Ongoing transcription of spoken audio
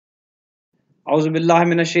اعوذ باللہ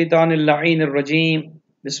من الشیطان اللعین الرجیم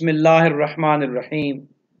بسم اللہ الرحمن الرحیم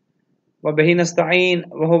وبہ نستعین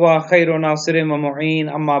وہو خیر ناصر ومعین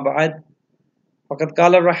اما بعد فقد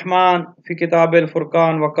قال الرحمن فی کتاب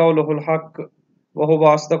الفرقان وقولہ الحق وہو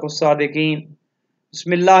اصدق الصادقین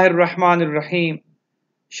بسم اللہ الرحمن الرحیم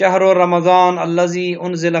شہر رمضان الذی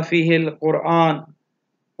انزل فیہ القرآن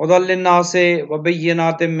ہدی للناس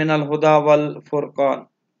وبینات من الہدی والفرقان۔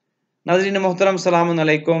 ناظرین محترم، السلام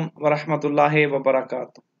علیکم ورحمۃ اللہ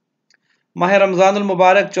وبرکاتہ۔ ماہ رمضان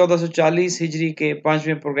المبارک 1440 ہجری کے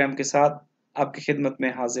 5ویں پروگرام کے ساتھ آپ کی خدمت میں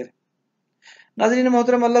حاضر ہے۔ ناظرین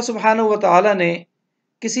محترم، اللہ سبحانہ و تعالی نے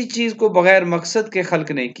کسی چیز کو بغیر مقصد کے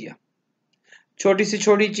خلق نہیں کیا۔ چھوٹی سے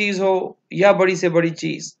چھوٹی چیز ہو یا بڑی سے بڑی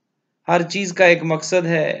چیز، ہر چیز کا ایک مقصد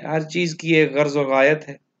ہے، ہر چیز کی ایک غرض و غایت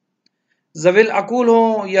ہے۔ ذوی العقول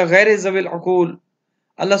ہوں یا غیر ذوی العقول،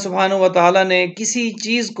 اللہ سبحانہ و تعالیٰ نے کسی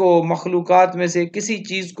چیز کو، مخلوقات میں سے کسی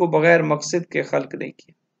چیز کو بغیر مقصد کے خلق نہیں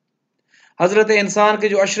کیا۔ حضرت انسان کے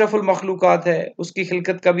جو اشرف المخلوقات ہے، اس کی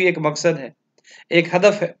خلقت کا بھی ایک مقصد ہے، ایک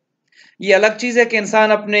ہدف ہے۔ یہ الگ چیز ہے کہ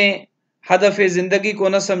انسان اپنے ہدف زندگی کو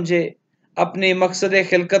نہ سمجھے، اپنے مقصد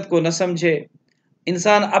خلقت کو نہ سمجھے،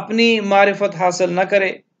 انسان اپنی معرفت حاصل نہ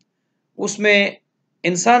کرے، اس میں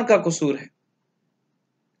انسان کا قصور ہے۔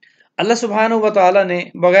 اللہ سبحانہ و تعالیٰ نے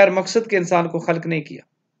بغیر مقصد کے انسان کو خلق نہیں کیا،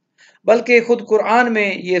 بلکہ خود قرآن میں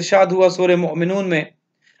یہ ارشاد ہوا سورہ مومنون میں،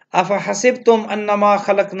 افحسبتم انما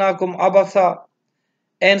خلقناکم عبثا،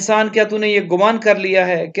 اے انسان کیا تو نے یہ گمان کر لیا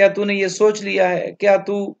ہے، کیا تو نے یہ سوچ لیا ہے، کیا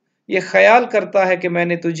تو یہ خیال کرتا ہے کہ میں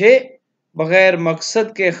نے تجھے بغیر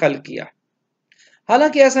مقصد کے خلق کیا؟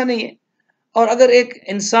 حالانکہ ایسا نہیں ہے۔ اور اگر ایک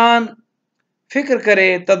انسان فکر کرے،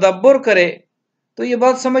 تدبر کرے، تو یہ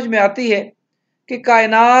بات سمجھ میں آتی ہے کہ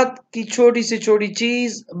کائنات کی چھوٹی سے چھوٹی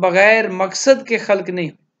چیز بغیر مقصد کے خلق نہیں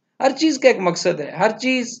ہوئی۔ ہر چیز کا ایک مقصد ہے، ہر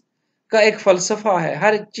چیز کا ایک فلسفہ ہے،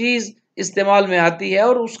 ہر چیز استعمال میں آتی ہے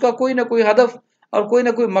اور اس کا کوئی نہ کوئی ہدف اور کوئی نہ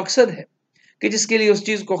کوئی مقصد ہے کہ جس کے لیے اس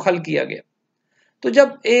چیز کو خلق کیا گیا۔ تو جب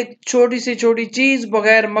ایک چھوٹی سے چھوٹی چیز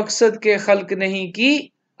بغیر مقصد کے خلق نہیں کی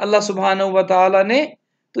اللہ سبحانہ و تعالی نے،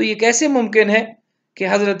 تو یہ کیسے ممکن ہے کہ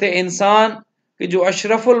حضرت انسان کہ جو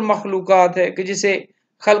اشرف المخلوقات ہے، کہ جسے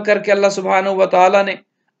خلق کر کے اللہ سبحانہ و تعالی نے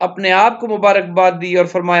اپنے آپ کو مبارکباد دی اور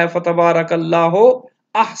فرمایا فتبارک اللہ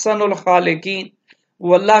احسن الخالقین،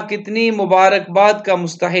 وہ اللہ کتنی مبارکباد کا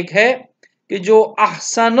مستحق ہے کہ جو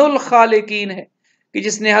احسن الخالقین ہے، کہ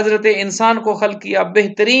جس نے حضرت انسان کو خلق کیا،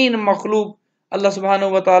 بہترین مخلوق اللہ سبحانہ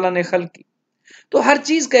و تعالی نے خلق کی۔ تو ہر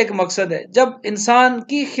چیز کا ایک مقصد ہے۔ جب انسان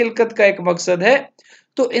کی خلقت کا ایک مقصد ہے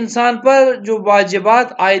تو انسان پر جو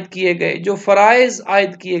واجبات عائد کیے گئے، جو فرائض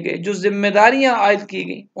عائد کیے گئے، جو ذمہ داریاں عائد کی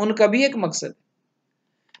گئیں، ان کا بھی ایک مقصد ہے،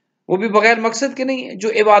 وہ بھی بغیر مقصد کے نہیں ہے۔ جو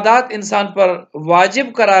عبادات انسان پر واجب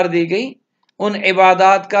قرار دی گئی، ان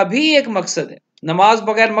عبادات کا بھی ایک مقصد ہے۔ نماز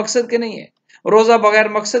بغیر مقصد کے نہیں ہے، روزہ بغیر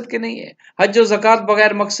مقصد کے نہیں ہے، حج و زکوٰۃ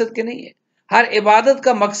بغیر مقصد کے نہیں ہے۔ ہر عبادت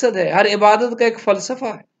کا مقصد ہے، ہر عبادت کا ایک فلسفہ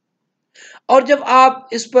ہے۔ اور جب آپ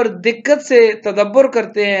اس پر دقت سے تدبر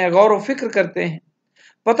کرتے ہیں، غور و فکر کرتے ہیں،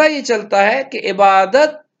 پتہ یہ چلتا ہے کہ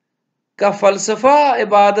عبادت کا فلسفہ،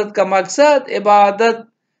 عبادت کا مقصد، عبادت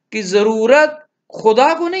کی ضرورت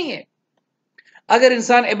خدا کو نہیں ہے۔ اگر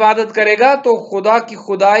انسان عبادت کرے گا تو خدا کی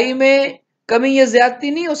خدائی میں کمی یا زیادتی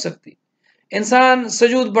نہیں ہو سکتی۔ انسان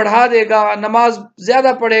سجود بڑھا دے گا، نماز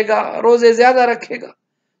زیادہ پڑھے گا، روزے زیادہ رکھے گا،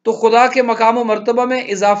 تو خدا کے مقام و مرتبہ میں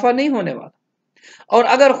اضافہ نہیں ہونے والا۔ اور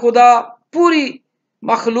اگر خدا پوری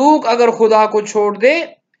مخلوق اگر خدا کو چھوڑ دے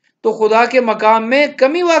تو خدا کے مقام میں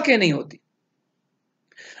کمی واقع نہیں ہوتی۔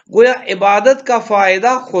 گویا عبادت کا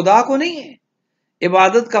فائدہ خدا کو نہیں ہے،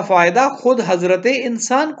 عبادت کا فائدہ خود حضرت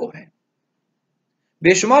انسان کو ہے۔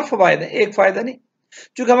 بے شمار فوائد ہیں، ایک فائدہ نہیں۔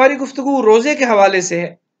 چونکہ ہماری گفتگو روزے کے حوالے سے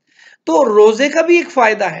ہے، تو روزے کا بھی ایک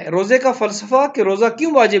فائدہ ہے۔ روزے کا فلسفہ کہ روزہ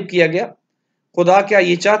کیوں واجب کیا گیا؟ خدا کیا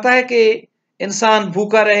یہ چاہتا ہے کہ انسان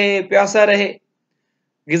بھوکا رہے، پیاسا رہے،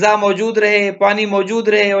 غذا موجود رہے، پانی موجود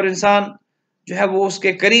رہے اور انسان جو ہے وہ اس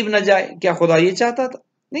کے قریب نہ جائے؟ کیا خدا یہ چاہتا تھا؟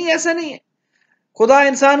 نہیں، ایسا نہیں ہے۔ خدا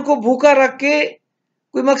انسان کو بھوکا رکھ کے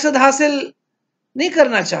کوئی مقصد حاصل نہیں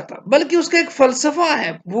کرنا چاہتا، بلکہ اس کا ایک فلسفہ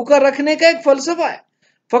ہے، بھوکا رکھنے کا ایک فلسفہ ہے۔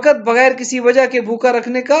 فقط بغیر کسی وجہ کے بھوکا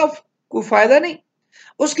رکھنے کا کوئی فائدہ نہیں،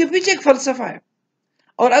 اس کے پیچھے ایک فلسفہ ہے۔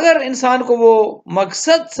 اور اگر انسان کو وہ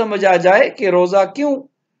مقصد سمجھ آ جائے کہ روزہ کیوں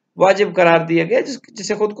واجب قرار دیا گیا،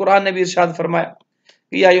 جسے خود قرآن نے بھی ارشاد فرمایا،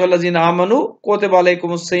 یا ایھا الذین آمنوا کتب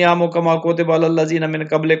علیکم الصیام کما کتب علی الذین من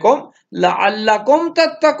قبلکم لعلکم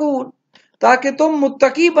تتقون، تاکہ تم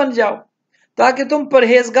متقی بن جاؤ، تاکہ تم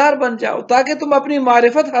پرہیزگار بن جاؤ، تاکہ تم اپنی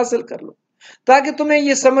معرفت حاصل کر لو، تاکہ تمہیں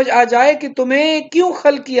یہ سمجھ آ جائے کہ تمہیں کیوں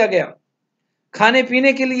خلق کیا گیا، کھانے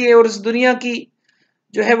پینے کے لیے اور اس دنیا کی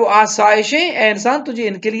جو ہے وہ آسائشیں، اے انسان تجھے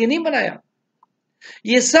ان کے لیے نہیں بنایا۔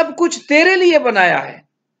 یہ سب کچھ تیرے لیے بنایا ہے.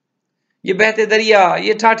 یہ بہتے دریا،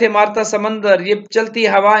 یہ ٹھاٹھے مارتا سمندر، یہ چلتی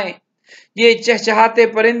ہوائیں، یہ چہچہاتے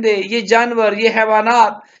پرندے، یہ جانور، یہ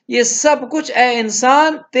حیوانات، یہ سب کچھ اے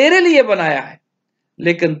انسان تیرے لیے بنایا ہے،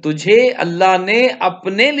 لیکن تجھے اللہ نے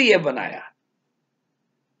اپنے لیے بنایا.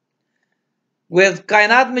 وہ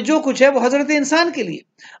کائنات میں جو کچھ ہے وہ حضرت انسان کے لیے،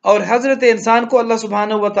 اور حضرت انسان کو اللہ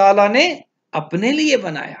سبحانہ و تعالیٰ نے اپنے لیے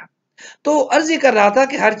بنایا. تو عرض یہ کر رہا تھا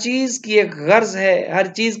کہ ہر چیز کی ایک غرض ہے، ہر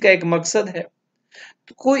چیز کا ایک مقصد ہے.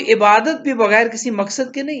 کوئی عبادت بھی بغیر کسی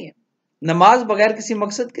مقصد کے نہیں ہے، نماز بغیر کسی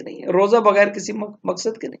مقصد کے نہیں ہے، روزہ بغیر کسی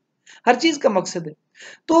مقصد کے نہیں، ہر چیز کا مقصد ہے.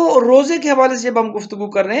 تو روزے کے حوالے سے جب ہم گفتگو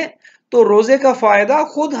کر رہے ہیں تو روزے کا فائدہ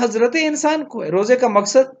خود حضرت انسان کو ہے. روزے کا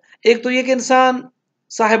مقصد ایک تو یہ کہ انسان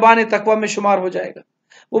صاحبان تقوی میں شمار ہو جائے گا،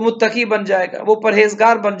 وہ متقی بن جائے گا، وہ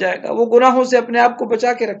پرہیزگار بن جائے گا، وہ گناہوں سے اپنے آپ کو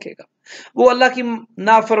بچا کے رکھے گا، وہ اللہ کی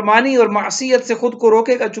نافرمانی اور معصیت سے خود کو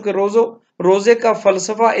روکے گا. چونکہ روزے کا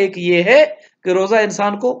فلسفہ ایک یہ ہے کہ روزہ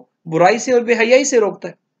انسان کو برائی سے اور بے حیائی سے روکتا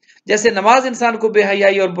ہے. جیسے نماز انسان کو بے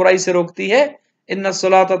حیائی اور برائی سے روکتی ہے، ان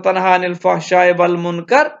الصلاۃ تنہی عن الفحشاء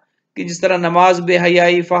والمنکر، کہ جس طرح نماز بے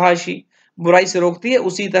حیائی، فحاشی، برائی سے روکتی ہے،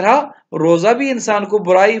 اسی طرح روزہ بھی انسان کو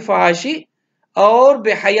برائی، فحاشی اور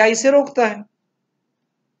بے حیائی سے روکتا ہے.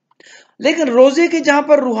 لیکن روزے کے جہاں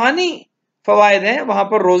پر روحانی فوائد ہیں وہاں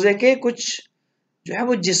پر روزے کے کچھ جو ہے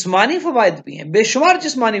وہ جسمانی فوائد بھی ہیں، بے شمار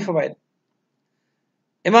جسمانی فوائد.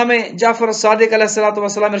 امام جعفر الصادق علیہ الصلوۃ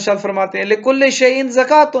والسلام ارشاد فرماتے ہیں لکل شیء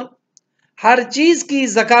زکات، ہر چیز کی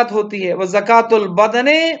زکات ہوتی ہے، وزکات البدن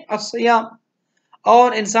الصیام،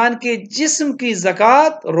 اور انسان کے جسم کی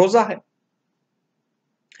زکات روزہ ہے.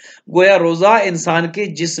 گویا روزہ انسان کے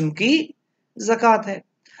جسم کی زکات ہے.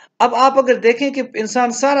 اب آپ اگر دیکھیں کہ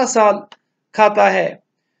انسان سارا سال کھاتا ہے،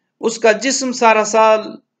 اس کا جسم سارا سال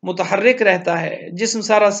متحرک رہتا ہے، جسم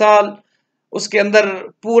سارا سال اس کے اندر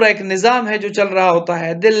پورا ایک نظام ہے جو چل رہا ہوتا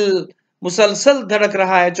ہے، دل مسلسل دھڑک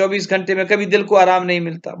رہا ہے 24 گھنٹے میں، کبھی دل کو آرام نہیں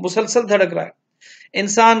ملتا، مسلسل دھڑک رہا ہے.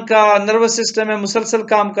 انسان کا نروس سسٹم ہے مسلسل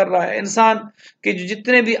کام کر رہا ہے. انسان کے جو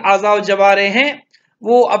جتنے بھی اعضاء و جوارے ہیں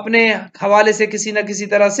وہ اپنے حوالے سے کسی نہ کسی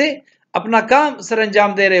طرح سے اپنا کام سر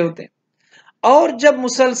انجام دے رہے ہوتے ہیں. اور جب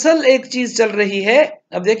مسلسل ایک چیز چل رہی ہے،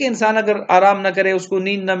 اب دیکھیں انسان اگر آرام نہ کرے، اس کو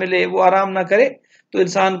نیند نہ ملے، وہ آرام نہ کرے تو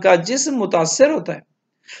انسان کا جسم متاثر ہوتا ہے.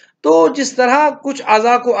 تو جس طرح کچھ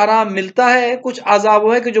اعضاء کو آرام ملتا ہے، کچھ اعضاء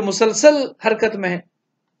وہ ہے کہ جو مسلسل حرکت میں ہے.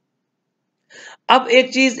 اب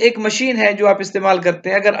ایک چیز، ایک مشین ہے جو آپ استعمال کرتے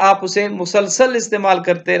ہیں، اگر آپ اسے مسلسل استعمال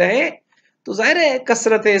کرتے رہے تو ظاہر ہے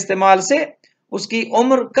کثرت استعمال سے اس کی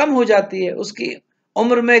عمر کم ہو جاتی ہے، اس کی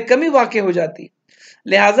عمر میں کمی واقع ہو جاتی ہے.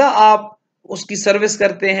 لہٰذا آپ اس کی سروس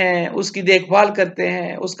کرتے ہیں، اس کی دیکھ بھال کرتے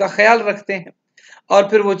ہیں، اس کا خیال رکھتے ہیں، اور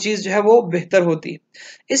پھر وہ چیز جو ہے وہ بہتر ہوتی ہے.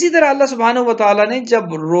 اسی طرح اللہ سبحانہ و تعالیٰ نے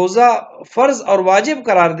جب روزہ فرض اور واجب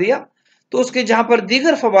قرار دیا تو اس کے جہاں پر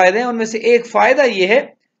دیگر فوائد ہیں ان میں سے ایک فائدہ یہ ہے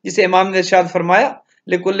جسے امام نے ارشاد فرمایا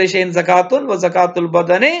لکل شیء زکات و زکات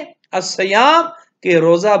البدن الصیام، کہ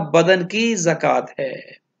روزہ بدن کی زکات ہے.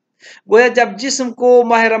 گویا جب جسم کو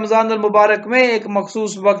ماہ رمضان المبارک میں ایک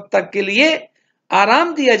مخصوص وقت تک کے لیے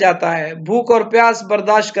آرام دیا جاتا ہے، بھوک اور پیاس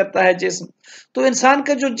برداشت کرتا ہے جسم، تو انسان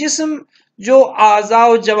کا جو جسم، جو اعضاء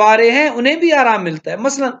و جوارے ہیں انہیں بھی آرام ملتا ہے.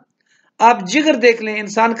 مثلا آپ جگر دیکھ لیں،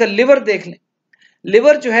 انسان کا لیور دیکھ لیں.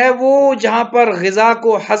 لیور جو ہے وہ جہاں پر غذا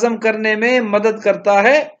کو ہضم کرنے میں مدد کرتا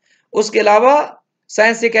ہے، اس کے علاوہ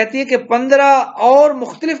سائنس یہ کہتی ہے کہ 15 اور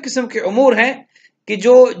مختلف قسم کے امور ہیں کہ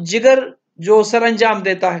جو جگر جو سر انجام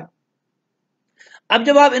دیتا ہے. اب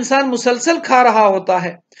جب آپ انسان مسلسل کھا رہا ہوتا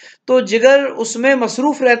ہے تو جگر اس میں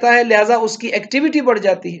مصروف رہتا ہے، لہٰذا اس کی ایکٹیویٹی بڑھ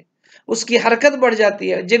جاتی ہے، اس کی حرکت بڑھ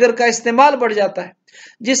جاتی ہے، جگر کا استعمال بڑھ جاتا ہے،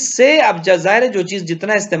 جس سے اب ظاہر ہے جو چیز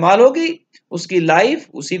جتنا استعمال ہوگی اس کی لائف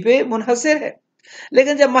اسی پہ منحصر ہے.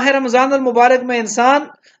 لیکن جب ماہ رمضان المبارک میں انسان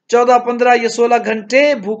 14، 15 یا 16 گھنٹے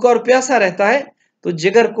بھوکا اور پیاسا رہتا ہے تو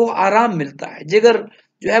جگر کو آرام ملتا ہے. جگر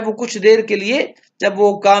جو ہے وہ کچھ دیر کے لیے جب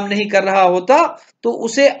وہ کام نہیں کر رہا ہوتا تو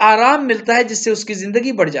اسے آرام ملتا ہے، جس سے اس کی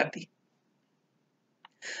زندگی بڑھ جاتی ہے.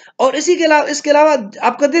 اور اس کے علاوہ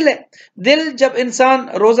آپ کا دل ہے، دل جب انسان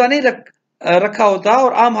روزہ نہیں رکھا ہوتا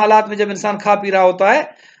اور عام حالات میں جب انسان کھا پی رہا ہوتا ہے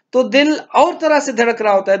تو دل اور طرح سے دھڑک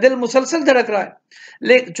رہا ہوتا ہے، دل مسلسل دھڑک رہا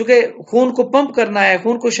ہے، چونکہ خون کو پمپ کرنا ہے،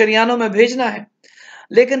 خون کو شریانوں میں بھیجنا ہے.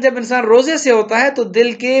 لیکن جب انسان روزے سے ہوتا ہے تو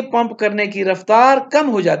دل کے پمپ کرنے کی رفتار کم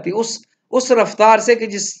ہو جاتی، اس رفتار سے کہ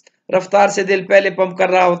جس رفتار سے دل پہلے پمپ کر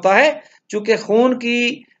رہا ہوتا ہے، چونکہ خون کی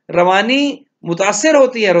روانی متاثر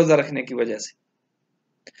ہوتی ہے روزہ رکھنے کی وجہ سے.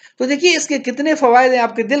 تو دیکھیے اس کے کتنے فوائد ہیں.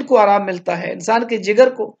 آپ کے دل کو آرام ملتا ہے، انسان کے جگر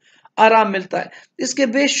کو آرام ملتا ہے، اس کے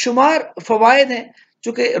بے شمار فوائد ہیں.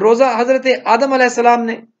 چونکہ روزہ حضرت آدم علیہ السلام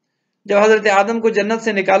نے، جب حضرت آدم کو جنت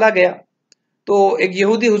سے نکالا گیا تو ایک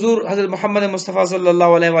یہودی حضور حضرت محمد مصطفیٰ صلی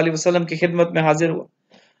اللہ علیہ وآلہ وسلم کی خدمت میں حاضر ہوا.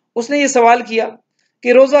 اس نے یہ سوال کیا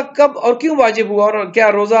کہ روزہ کب اور کیوں واجب ہوا، اور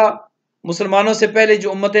کیا روزہ مسلمانوں سے پہلے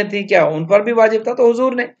جو امتیں تھیں کیا ان پر بھی واجب تھا؟ تو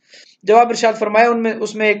حضور نے جواب ارشاد فرمایا،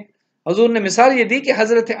 اس میں ایک حضور نے مثال یہ دی کہ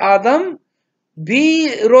حضرت آدم بھی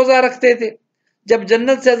روزہ رکھتے تھے. جب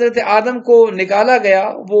جنت سے حضرت آدم کو نکالا گیا،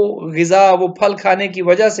 وہ غذا، وہ پھل کھانے کی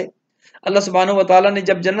وجہ سے، اللہ سبحانہ و تعالیٰ نے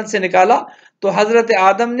جب جنت سے نکالا تو حضرت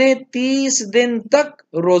آدم نے 30 دن تک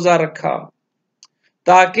روزہ رکھا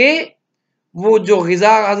تاکہ وہ جو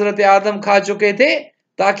غذا حضرت آدم کھا چکے تھے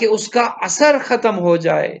تاکہ اس کا اثر ختم ہو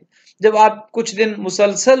جائے. جب آپ کچھ دن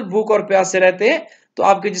مسلسل بھوک اور پیاس سے رہتے ہیں تو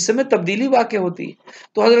آپ کے جسم میں تبدیلی واقع ہوتی ہے.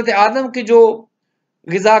 تو حضرت آدم کی جو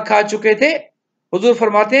غذا کھا چکے تھے، حضور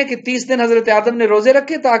فرماتے ہیں کہ 30 دن حضرت آدم نے روزے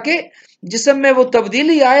رکھے تاکہ جسم میں وہ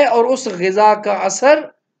تبدیلی آئے اور اس غذا کا اثر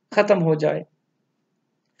ختم ہو جائے.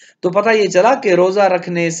 تو پتہ یہ چلا کہ روزہ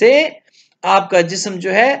رکھنے سے آپ کا جسم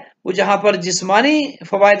جو ہے وہ جہاں پر جسمانی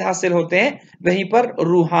فوائد حاصل ہوتے ہیں وہیں پر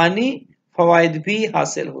روحانی فوائد بھی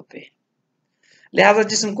حاصل ہوتے ہیں، لہذا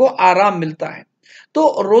جسم کو آرام ملتا ہے.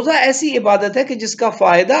 تو روزہ ایسی عبادت ہے کہ جس کا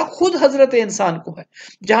فائدہ خود حضرت انسان کو ہے.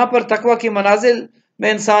 جہاں پر تقوی کی منازل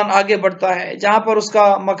میں انسان آگے بڑھتا ہے، جہاں پر اس کا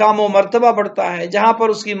مقام و مرتبہ بڑھتا ہے، جہاں پر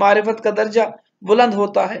اس کی معرفت کا درجہ بلند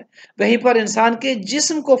ہوتا ہے، وہیں پر انسان کے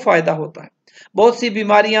جسم کو فائدہ ہوتا ہے. بہت سی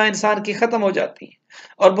بیماریاں انسان کی ختم ہو جاتی ہیں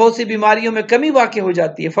اور بہت سی بیماریوں میں کمی واقع ہو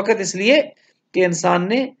جاتی ہے فقط اس لیے کہ انسان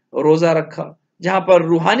نے روزہ رکھا. جہاں پر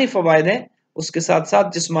روحانی فوائد ہیں اس کے ساتھ ساتھ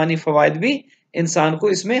جسمانی فوائد بھی انسان کو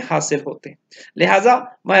اس میں حاصل ہوتے ہیں. لہٰذا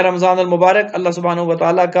ماہ رمضان المبارک اللہ سبحانہ و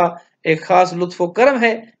تعالیٰ کا ایک خاص لطف و کرم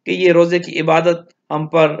ہے کہ یہ روزے کی عبادت ہم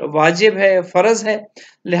پر واجب ہے، فرض ہے.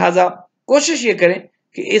 لہٰذا کوشش یہ کریں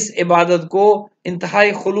کہ اس عبادت کو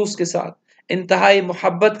انتہائی خلوص کے ساتھ، انتہائی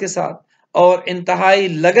محبت کے ساتھ اور انتہائی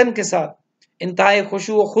لگن کے ساتھ، انتہائی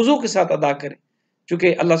خشوع و خضوع کے ساتھ ادا کریں،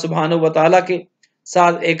 چونکہ اللہ سبحانہ و تعالیٰ کے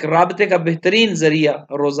ساتھ ایک رابطے کا بہترین ذریعہ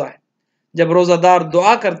روزہ ہے. جب روزہ دار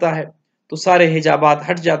دعا کرتا ہے تو سارے حجابات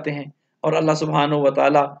ہٹ جاتے ہیں اور اللہ سبحانہ و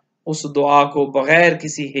تعالیٰ اس دعا کو بغیر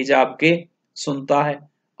کسی حجاب کے سنتا ہے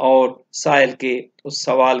اور سائل کے اس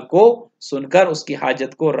سوال کو سن کر اس کی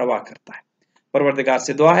حاجت کو روا کرتا ہے. پروردگار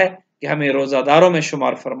سے دعا ہے کہ ہمیں روزہ داروں میں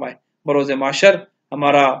شمار فرمائے. بروز معاشر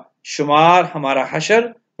ہمارا شمار، ہمارا حشر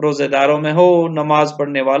روزہ داروں میں ہو، نماز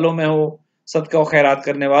پڑھنے والوں میں ہو، صدقہ و خیرات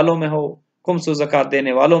کرنے والوں میں ہو، خمس و زکوٰۃ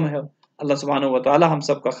دینے والوں میں ہو. اللہ سبحانہ و تعالی ہم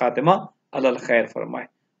سب کا خاتمہ علی الخیر فرمائے.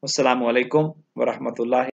 السلام علیکم ورحمۃ اللہ